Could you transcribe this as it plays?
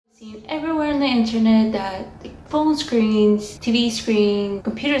seen everywhere on the internet that the phone screens, TV screens,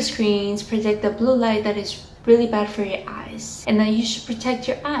 computer screens project a blue light that is really bad for your eyes, and that you should protect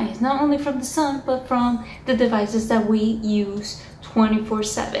your eyes not only from the sun but from the devices that we use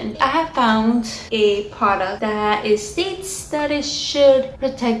 24/7. I have found a product that it states that it should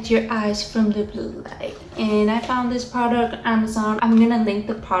protect your eyes from the blue light, and I found this product on Amazon. I'm gonna link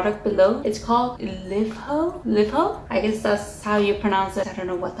the product below. It's called Livho. I guess that's how you pronounce it. I don't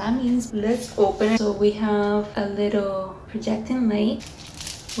know what that means. Let's open it. So we have a little projecting light,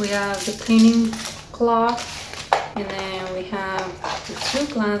 we have the cleaning cloth, and then we have the two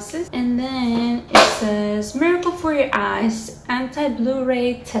glasses, and then it says miracle for your eyes anti-blue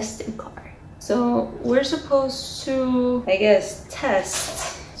ray testing card. So we're supposed to, I guess,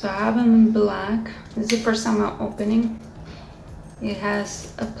 test. So I have them in black. This is the first time I'm opening. It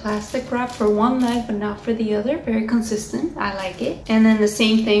has a plastic wrap for one leg but not for the other. Very consistent. I like it. And then the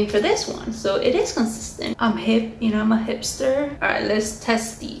same thing for this one. So it is consistent. I'm hip, you know, I'm a hipster. All right, let's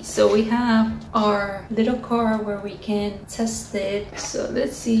test these. So we have our little card where we can test it. So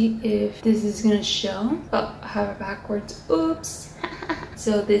let's see if this is gonna show. Oh, I have it backwards. Oops.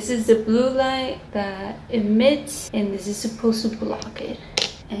 So this is the blue light that emits, and this is supposed to block it.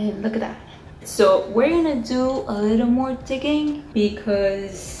 And look at that. So we're gonna do a little more digging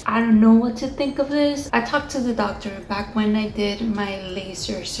because I don't know what to think of this. I talked to the doctor back when I did my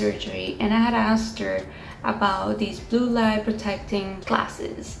laser surgery, and I had asked her about these blue light protecting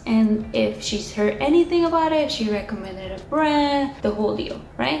glasses and if she's heard anything about it, if she recommended a brand, the whole deal,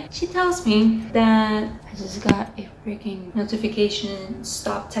 right? She tells me that I just got a freaking notification,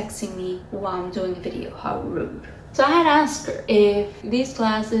 stop texting me while I'm doing a video. How rude. So I had asked her if these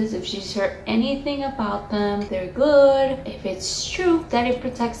glasses, if she's heard anything about them, they're good, if it's true that it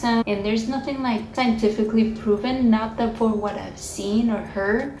protects them, and there's nothing like scientifically proven, not that for what I've seen or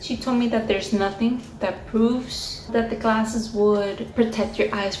heard. She told me that there's nothing that proves that the glasses would protect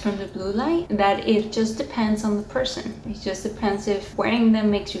your eyes from the blue light, that it just depends on the person. It just depends if wearing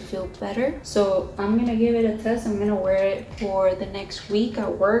them makes you feel better. So I'm gonna give it a test. I'm gonna wear it for the next week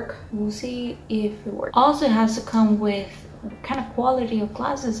at work. We'll see if it works. Also, it has to come with what kind of quality of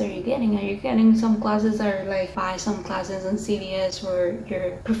glasses are you getting? Are you getting some glasses that are like buy some glasses in CVS or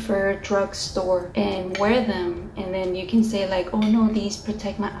your preferred drugstore and wear them, and then you can say like, oh no, these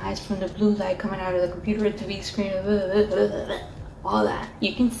protect my eyes from the blue light coming out of the computer or TV screen, all that.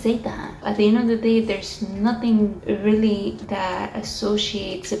 You can say that. At the end of the day, there's nothing really that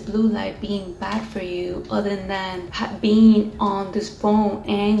associates a blue light being bad for you other than being on this phone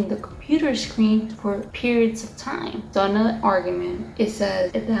and the computer screen for periods of time. So another argument, it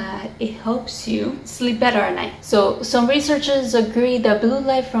says that it helps you sleep better at night. So some researchers agree that blue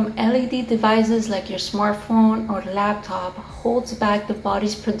light from LED devices like your smartphone or laptop holds back the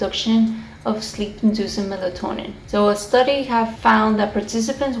body's production of sleep-inducing melatonin. So a study have found that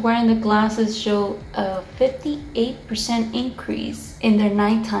participants wearing the glasses show a 58% increase in their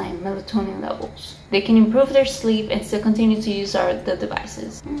nighttime melatonin levels. They can improve their sleep and still continue to use the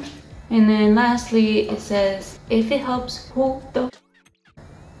devices. And then lastly, it says, if it helps, who the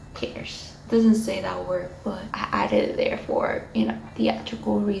cares? Doesn't say that word, but I added it there for, you know,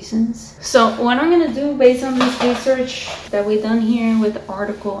 theatrical reasons. So what I'm gonna do based on this research that we've done here with the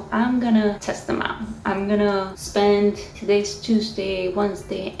article, I'm gonna test them out. I'm gonna spend today's Tuesday,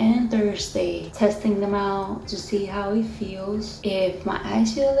 Wednesday, and Thursday testing them out to see how it feels. If my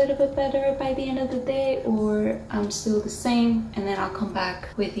eyes feel a little bit better by the end of the day or I'm still the same, and then I'll come back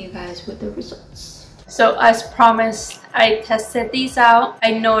with you guys with the results. So as promised, I tested these out.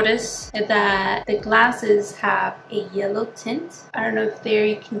 I noticed that the glasses have a yellow tint. I don't know if there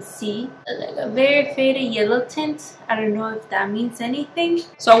you can see like a very faded yellow tint. I don't know if that means anything.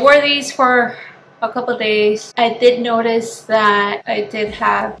 So I wore these for a couple days. I did notice that I did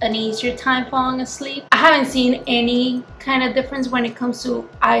have an easier time falling asleep. I haven't seen any kind of difference when it comes to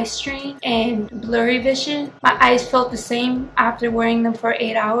eye strain and blurry vision. My eyes felt the same after wearing them for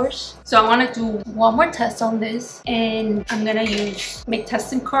 8 hours. So I want to do one more test on this, and I'm gonna use my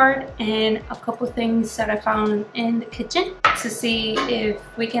testing card and a couple things that I found in the kitchen to see if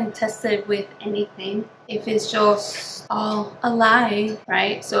we can test it with anything, if it's just all a lie,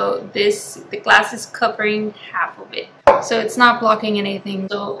 right? So the glass is covering half of it, so it's not blocking anything.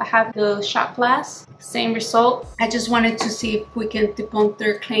 So I have the shot glass, same result. I just wanted to see if we can debunk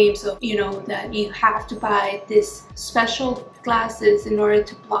their claims of, you know, that you have to buy this special glasses in order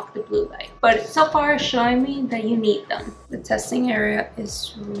to block the blue light. But so far it's showing me that you need them. The testing area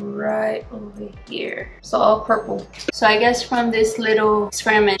is right over here. So all purple. So I guess from this little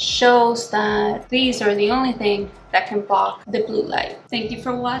experiment shows that these are the only thing that can block the blue light. Thank you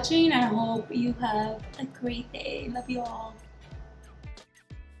for watching. I hope you have a great day. Love you all.